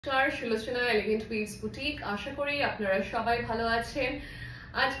Sulochana elegant উইভস boutique আশা করি আপনারা সবাই ভালো আছেন।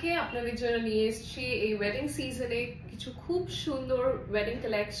 আজকে আপনাদের জন্য নিয়ে এসেছি এই ওয়েডিং সিজনে কিছু খুব সুন্দর wedding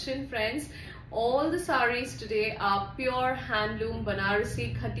collection friends. All the sarees today are pure handloom Banarasi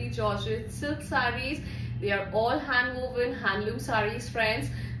Khaddi Georgette silk sarees. They are all hand woven handloom sarees friends.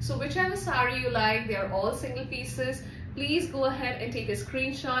 So whichever saree you like, they are all single pieces. Please go ahead and take a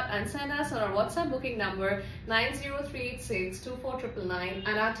screenshot and send us on our WhatsApp booking number 9038624999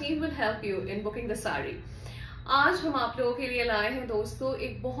 and our team will help you in booking the saree. आज हम आप लोगों के लिए लाए हैं दोस्तों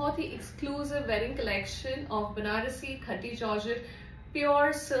एक बहुत ही exclusive wedding collection of Banarasi खड्डी georgette pure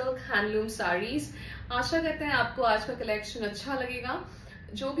silk handloom saris. आशा करते हैं आपको आज का कलेक्शन अच्छा लगेगा।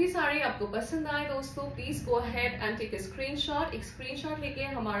 जो भी साड़ी आपको पसंद आए दोस्तों please go ahead and take a screenshot. एक स्क्रीनशॉट लेके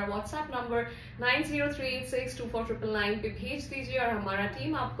हमारा व्हाट्सएप नंबर 9038624999 पे भेज दीजिए और हमारा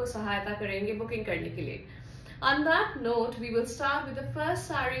टीम आपको सहायता करेंगे बुकिंग करने के लिए। On that note, we will start with the first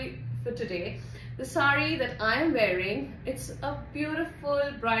saree for today. The saree that I am wearing, it's a beautiful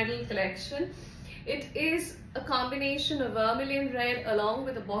bridal collection. It is a combination of vermilion red along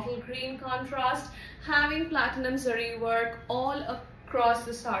with a bottle green contrast, having platinum zari work all across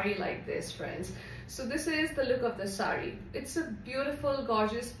the saree like this friends. So this is the look of the saree. It's a beautiful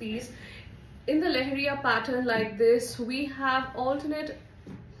gorgeous piece in the lehriya pattern like this. We have alternate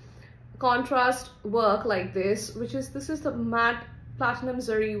contrast work like this, which is this is the matte platinum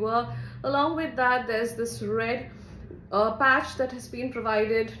zari work. Along with that there's this red patch that has been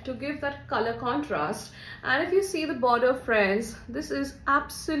provided to give that color contrast. And if you see the border friends, this is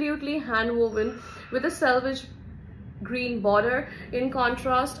absolutely hand woven with a selvage green border in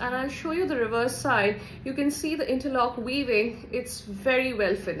contrast, and I'll show you the reverse side. You can see the interlock weaving, it's very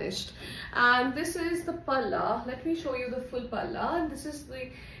well finished. And this is the palla. Let me show you the full palla, and this is the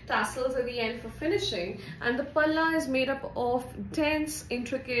tassels at the end for finishing, and the palla is made up of dense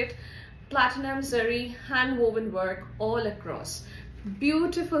intricate platinum zari hand woven work all across.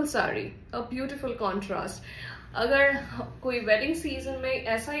 Beautiful saree, a beautiful contrast. अगर कोई wedding season में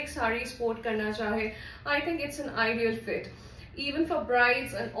ऐसा एक sari sport करना चाहे, I think it's an ideal fit, even for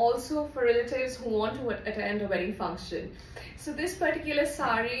brides and also for relatives who want to attend a wedding function. So this particular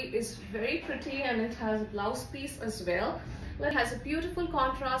saree is very pretty and it has a blouse piece as well. It has a beautiful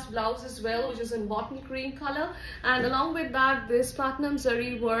contrast blouse as well, which is in bottle green color, and along with that this platinum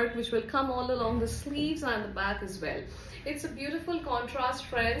zari work which will come all along the sleeves and the back as well. It's a beautiful contrast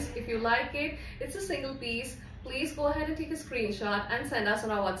friends. If you like it, it's a single piece. Please go ahead and take a screenshot and send us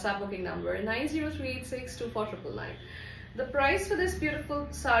on our WhatsApp booking number 9038624999. The price for this beautiful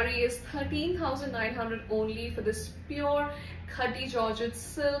saree is 13,900 only for this pure Khaddi Georgette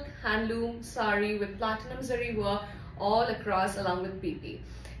silk handloom saree with platinum zari work all across along with PP.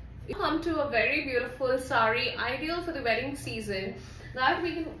 We come to a very beautiful saree ideal for the wedding season that we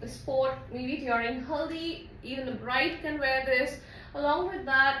can sport maybe during haldi. Even the bride can wear this. Along with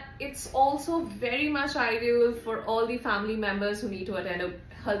that, it's also very much ideal for all the family members who need to attend a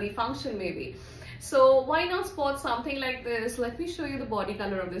haldi function maybe. So why not sport something like this? Let me show you the body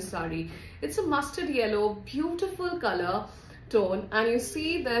color of this saree. It's a mustard yellow, beautiful color tone, and you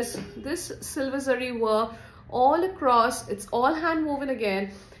see this silver zari work all across. It's all hand woven again.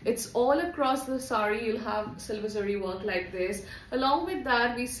 It's all across the saree. You'll have silver zari work like this. Along with that,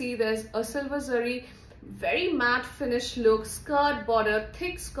 we see there's a silver zari very matte finish look, skirt border,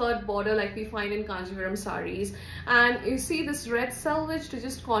 thick skirt border like we find in Kanjivaram sarees, and you see this red selvage to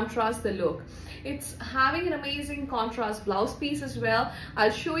just contrast the look. It's having an amazing contrast blouse piece as well.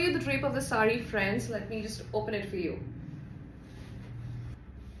 I'll show you the drape of the saree friends. Let me just open it for you.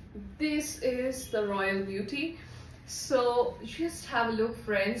 This is the royal beauty. So just have a look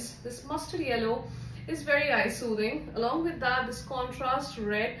friends. This mustard yellow is very eye soothing. Along with that, this contrast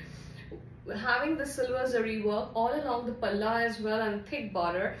red having the silver zari work all along the palla as well, and a thick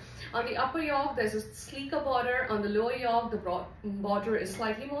border. On the upper yoke there's a sleeker border. On the lower yoke the border is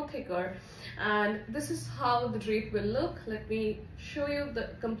slightly more thicker, and this is how the drape will look. Let me show you the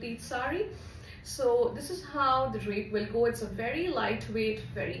complete saree. So this is how the drape will go. It's a very lightweight,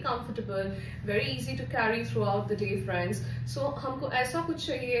 very comfortable, very easy to carry throughout the day friends. So हमको ऐसा कुछ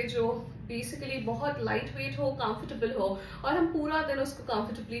चाहिए जो basically बहुत lightweight हो, comfortable हो, और हम पूरा दिन उसको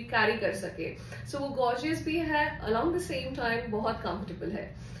comfortably carry कर सके. So वो gorgeous भी है, along the same time बहुत comfortable है.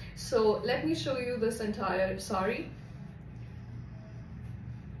 So let me show you this entire saree.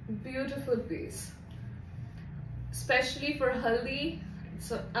 Beautiful piece, especially for haldi. It's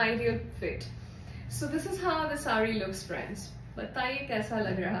an ideal fit. So this is how the saree looks friends. बताइए कैसा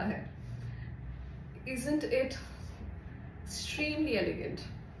लग रहा है? Isn't it extremely elegant?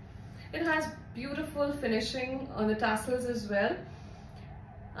 It has beautiful finishing on the tassels as well.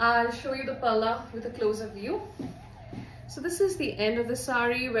 I'll show you the palla with a closer view. So this is the end of the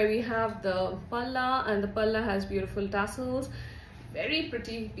sari where we have the palla, and the palla has beautiful tassels. Very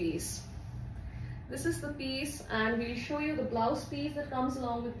pretty piece. This is the piece, and we'll show you the blouse piece that comes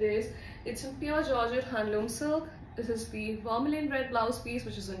along with this. It's in pure Georgette handloom silk. This is the vermilion red blouse piece,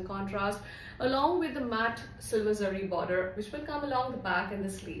 which is in contrast, along with the matte silver zari border, which will come along the back and the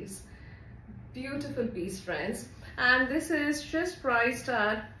sleeves. Beautiful piece, friends. And this is just priced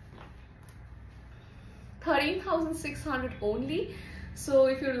at 13,600 only. So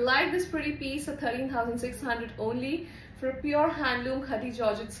if you like this pretty piece at 13,600 only for a pure handloom Khaddi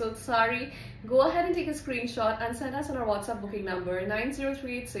Georgette silk sari, go ahead and take a screenshot and send us on our WhatsApp booking number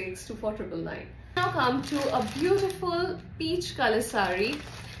 90386 24999. Now come to a beautiful peach color sari.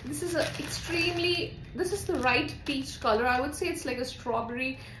 This is the right peach color. I would say it's like a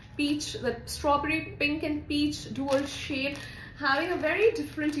strawberry peach, that strawberry pink and peach dual shade, having a very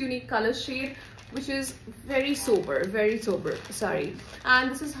different unique color shade, which is very sober sari.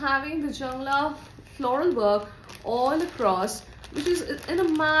 And this is having the jungla floral work all across, which is in a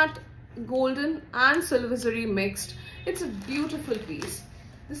matte golden and silver zari mixed. It's a beautiful piece.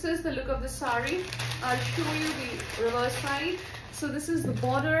 This is the look of the sari. I'll show you the reverse side. So this is the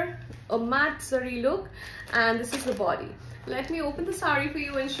border, a matte zari look, and this is the body. Let me open the sari for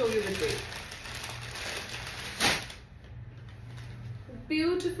you and show you the drape.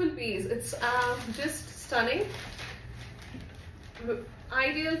 Beautiful piece. It's just stunning.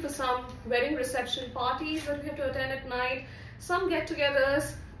 Ideal for some wedding reception parties that we have to attend at night, some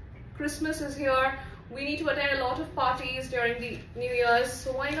get-togethers. Christmas is here. We need to attend a lot of parties during the New Year's,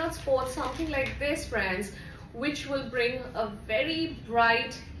 so why not sport something like this, friends, which will bring a very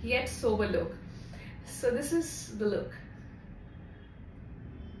bright yet sober look. So this is the look.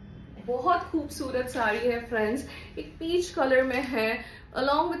 बहुत खूबसूरत साड़ी है friends, एक peach colour में है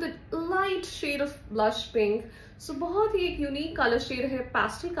along with a light shade of blush pink. So बहुत ही एक unique colour shade है,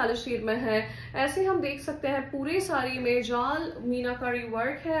 pastel colour shade में है. ऐसे हम देख सकते हैं पूरे साड़ी में जाल मीनाकारी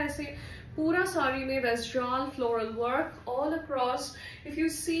वर्क है. ऐसे पूरा साड़ी में there's jal floral work all across. If you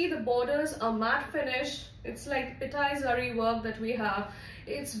see, the borders are matte finish. It's like pitai zari work that we have.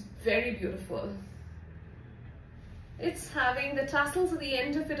 It's very beautiful. It's having the tassels at the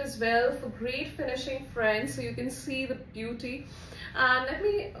end of it as well for great finishing, friends, so you can see the beauty. And let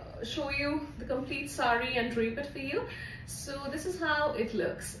me show you the complete sari and drape it for you. So this is how it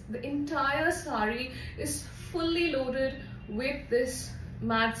looks. The entire sari is fully loaded with this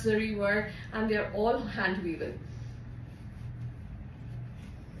matte zari work, and they are all hand woven.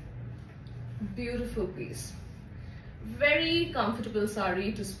 Beautiful piece. Very comfortable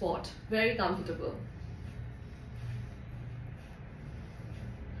sari to sport. Very comfortable.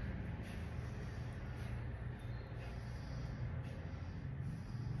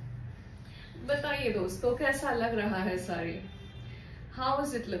 बताइए दोस्तों कैसा लग रहा है sari? How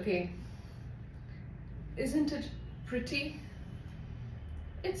is it looking? Isn't it pretty?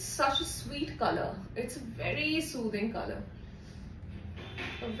 It's such a sweet color. It's a very soothing color.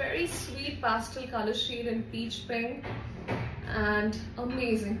 A very sweet pastel color shade in peach pink, and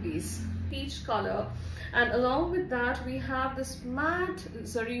amazing piece. Peach color, and along with that we have this matte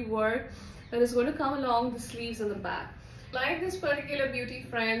zari work that is going to come along the sleeves and the back. Like this particular beauty,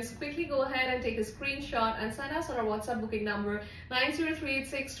 friends, quickly go ahead and take a screenshot and send us on our WhatsApp booking number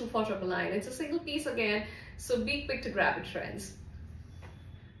 90386 24999. It's a single piece again, so be quick to grab it, friends.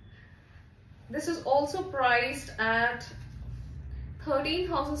 This is also priced at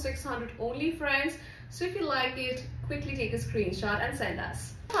 13,600 only, friends. So if you like it, quickly take a screenshot and send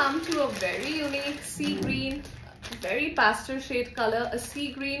us. Come to a very unique sea green, very pastel shade color, a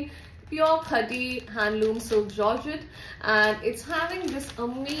sea green pure Khaddi handloom silk Georgette, and it's having this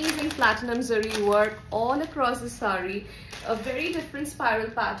amazing platinum zari work all across the sari, a very different spiral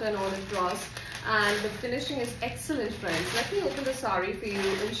pattern all across, and the finishing is excellent, friends. Let me open the sari for you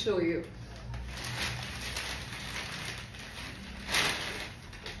and show you.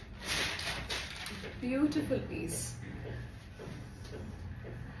 Beautiful piece.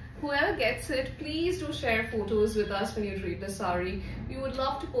 Whoever gets it, please do share photos with us when you treat the sari. We would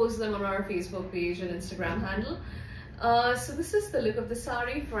love to post them on our Facebook page and Instagram handle. So this is the look of the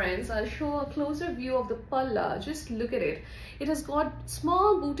sari, friends. I'll show a closer view of the palla. Just look at it. It has got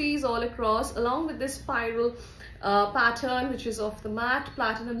small booties all across, along with this spiral pattern, which is of the matte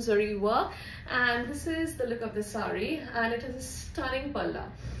platinum zari work. And this is the look of the sari, and it is a stunning palla.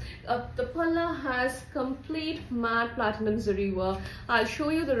 The palla has complete matte platinum zari work. I'll show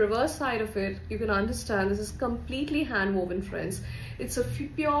you the reverse side of it. You can understand this is completely hand woven, friends. It's a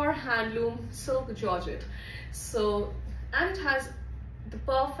pure handloom silk Georgette. So, and it has the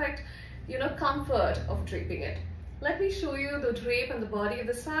perfect, comfort of draping it. Let me show you the drape and the body of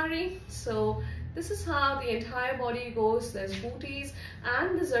the saree. So this is how the entire body goes. There's booties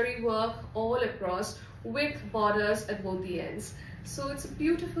and the zari work all across with borders at both the ends. So it's a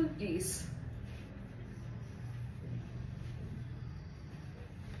beautiful piece.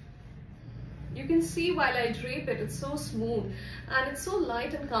 You can see while I drape it, it's so smooth and it's so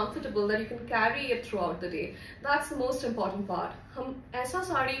light and comfortable that you can carry it throughout the day. That's the most important part. हम ऐसा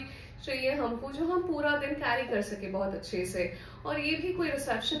साड़ी चाहिए हमको जो हम पूरा दिन carry कर सके बहुत अच्छे से, और ये भी कोई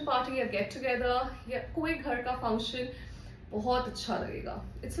रिसेप्शन पार्टी या गेट टुगेदर या कोई घर का फंक्शन बहुत अच्छा लगेगा.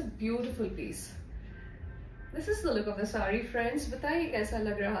 It's a beautiful piece. This is the look of the saree, friends. बताइए कैसा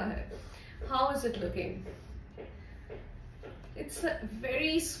लग रहा है? How is it looking? It's a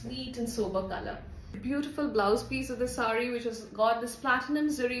very sweet and sober color. Beautiful blouse piece of the saree, which has got this platinum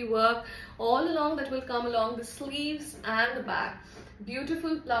zari work all along that will come along the sleeves and the back.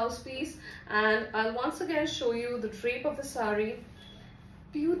 Beautiful blouse piece, and I'll once again show you the drape of the saree.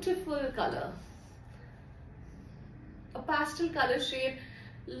 Beautiful color. A pastel color shade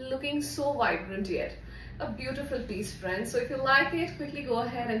looking so vibrant yet. A beautiful piece, friends. So if you like it, quickly go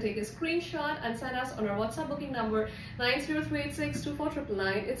ahead and take a screenshot and send us on our WhatsApp booking number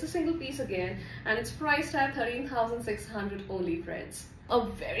 9038624999. It's a single piece again, and it's priced at 13,600 only, friends. A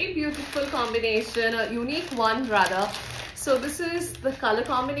very beautiful combination, a unique one rather. So this is the color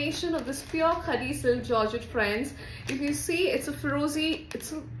combination of this pure Khaddi silk Georgette, friends. If you see, it's a Ferozi,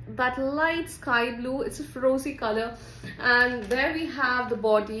 that light sky blue, it's a Ferozi color, and there we have the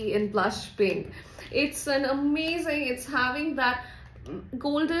body in blush pink. It's an amazing, it's having that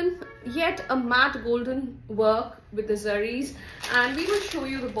golden, yet a matte golden work with the zaris, and we will show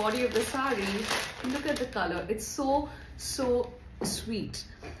you the body of the saree. Look at the color, it's so sweet.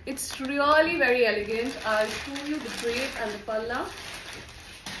 It's really very elegant. I'll show you the drape and the palla.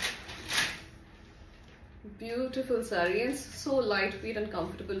 Beautiful saree, and so lightweight and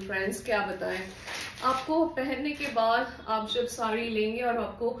comfortable, friends. क्या बताएं आपको, पहनने के बाद आप जब साड़ी लेंगे और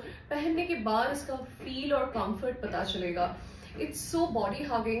आपको पहनने के बाद इसका फील और कंफर्ट पता चलेगा. It's so body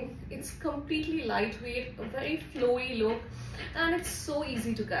hugging, it's completely lightweight, a very flowy look, and it's so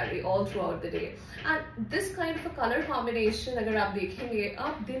easy to carry all throughout the day. And this kind of a color combination अगर आप देखेंगे,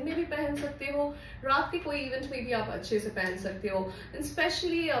 आप दिन में भी पहन सकते हो, रात के कोई इवेंट में भी आप अच्छे से पहन सकते हो.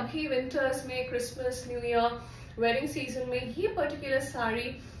 स्पेशली अभी विंटर्स में, Christmas, new year, wedding season में ये पर्टिकुलर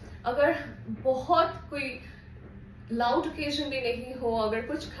साड़ी अगर बहुत कोई लाउड ओकेजन भी नहीं हो, अगर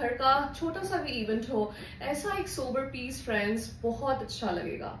कुछ घर का छोटा सा भी इवेंट हो, ऐसा एक सोबर पीस, फ्रेंड्स, बहुत अच्छा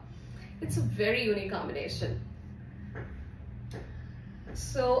लगेगा. It's a very unique combination.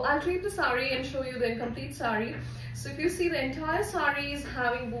 So I'll drape the saree and show you the incomplete saree. So if you see, the entire saree is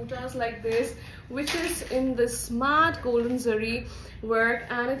having buttas like this, which is in this matte golden zari work,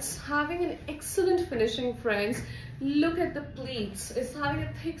 and it's having an excellent finishing, friends. Look at the pleats. It's having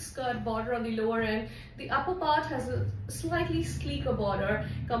a thick skirt border on the lower end. The upper part has a slightly sleeker border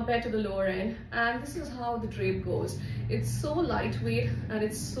compared to the lower end, and this is how the drape goes. It's so lightweight and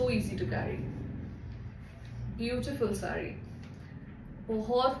it's so easy to carry. Beautiful saree.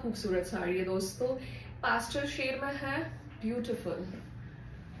 बहुत खूबसूरत साड़ी है दोस्तों, pastel shade में है. Beautiful.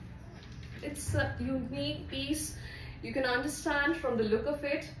 It's a unique piece. You can understand from the look of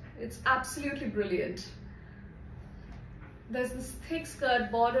it, it's absolutely brilliant. There's this thick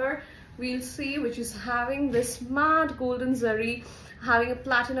skirt border, we'll see, which is having this matte golden zari, having a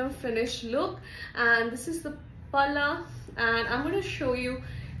platinum finish look, and this is the palla, and I'm going to show you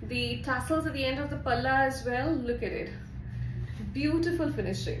the tassels at the end of the palla as well. Look at it. Beautiful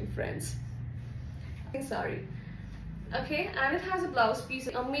finishing, friends. Sorry. Okay, and it has a blouse piece,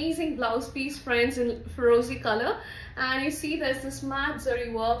 amazing blouse piece, friends, in Ferozi color, and you see there's this matte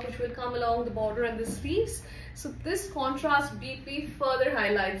zari work which will come along the border and the sleeves. So this contrast BP further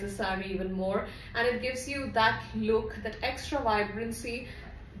highlights the saree even more, and it gives you that look, that extra vibrancy.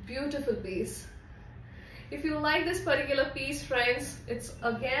 Beautiful piece. If you like this particular piece, friends, it's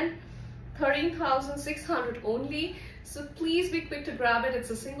again 13,600 only. So please be quick to grab it. It's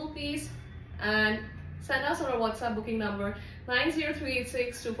a single piece, and send us on our WhatsApp booking number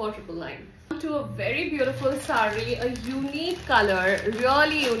 90386249999. To a very beautiful saree, a unique color,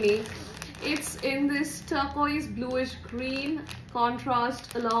 really unique. It's in this turquoise bluish green,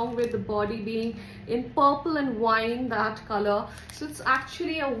 contrast, along with the body being in purple and wine, that color. So it's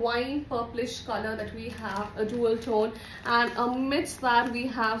actually a wine purplish color that we have, a dual tone, and amidst that we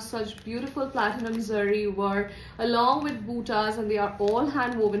have such beautiful platinum zari work along with bootas, and they are all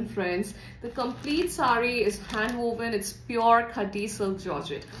hand woven, friends. The complete sari is hand woven. It's pure Khaddi silk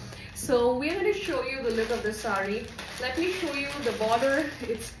Georgette. So we're going to show you the look of the sari. Let me show you the border.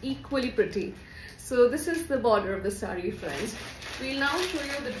 It's equally pretty. So this is the border of the sari, friends. We'll now show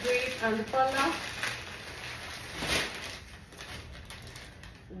you the drape and the palla.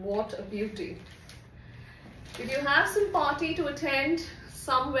 What a beauty. If you have some party to attend,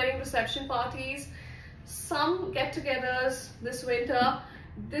 some wedding reception parties, some get-togethers this winter,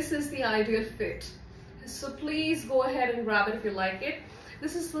 this is the ideal fit. So please go ahead and grab it if you like it.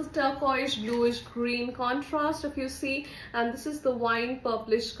 This is the turquoise bluish green contrast, if you see, and this is the wine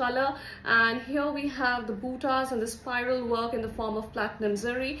purplish color, and here we have the bootas and the spiral work in the form of platinum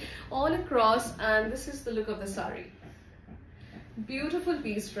zari all across, and this is the look of the sari. Beautiful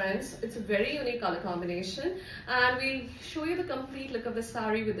piece, friends. It's a very unique color combination, and we'll show you the complete look of the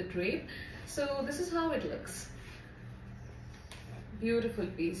sari with the drape. So this is how it looks. Beautiful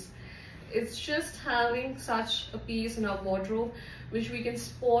piece. It's just having such a piece in our wardrobe which we can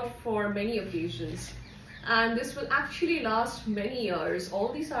sport for many occasions, and this will actually last many years.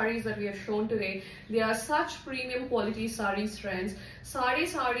 All these saris that we have shown today, they are such premium quality saris, friends. सारे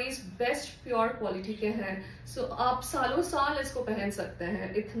saris best pure quality के हैं, so आप सालों साल इसको पहन सकते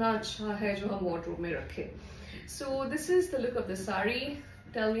हैं, इतना अच्छा है जो हम wardrobe में रखें. So this is the look of the sari.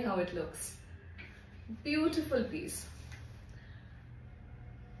 Tell me how it looks. Beautiful piece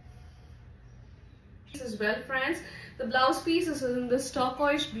as well, friends. The blouse piece is in this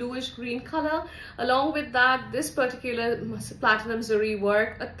turquoise bluish green color. Along with that, this particular platinum zari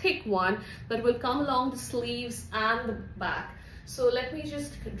work, a thick one that will come along the sleeves and the back. So let me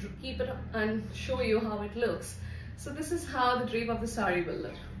just keep it and show you how it looks. So this is how the drape of the sari will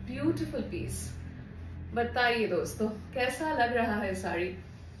look. Beautiful piece. बताइए दोस्तों, कैसा लग रहा है sari?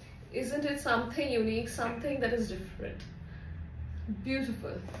 Isn't it something unique, something that is different?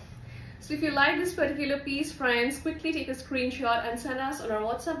 Beautiful. So if you like this particular piece, friends, quickly take a screenshot and send us on our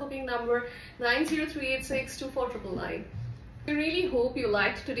WhatsApp booking number 903862499. We really hope you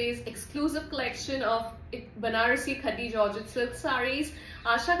liked today's exclusive collection of Banarasi Khaddi Georgette silk sarees.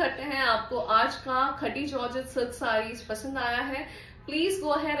 आशा करते हैं आपको आज का Khaddi Georgette silk sarees पसंद आया है. Please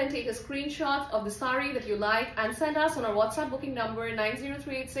go ahead and take a screenshot of the saree that you like and send us on our WhatsApp booking number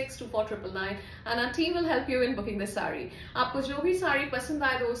 903862499, and our team will help you in booking the saree. आपको जो भी साड़ी पसंद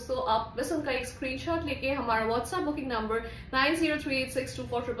आए दोस्तों, आप बस उनका एक स्क्रीनशॉट लेके हमारा WhatsApp booking number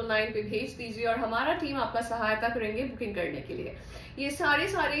 903862499 पे भेज दीजिए और हमारा टीम आपका सहायता करेंगे बुकिंग करने के लिए. ये सारे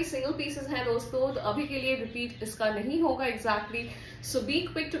सिंगल पीसेस हैं दोस्तों, तो अभी के लिए रिपीट इसका नहीं होगा exactly. So be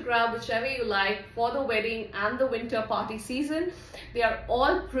quick to grab whichever you like for the wedding and the winter party season. They are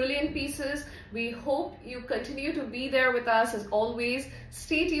all brilliant pieces. We hope you continue to be there with us as always.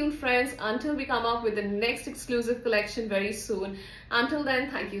 Stay tuned, friends, until we come up with the next exclusive collection very soon. Until then,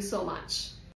 thank you so much.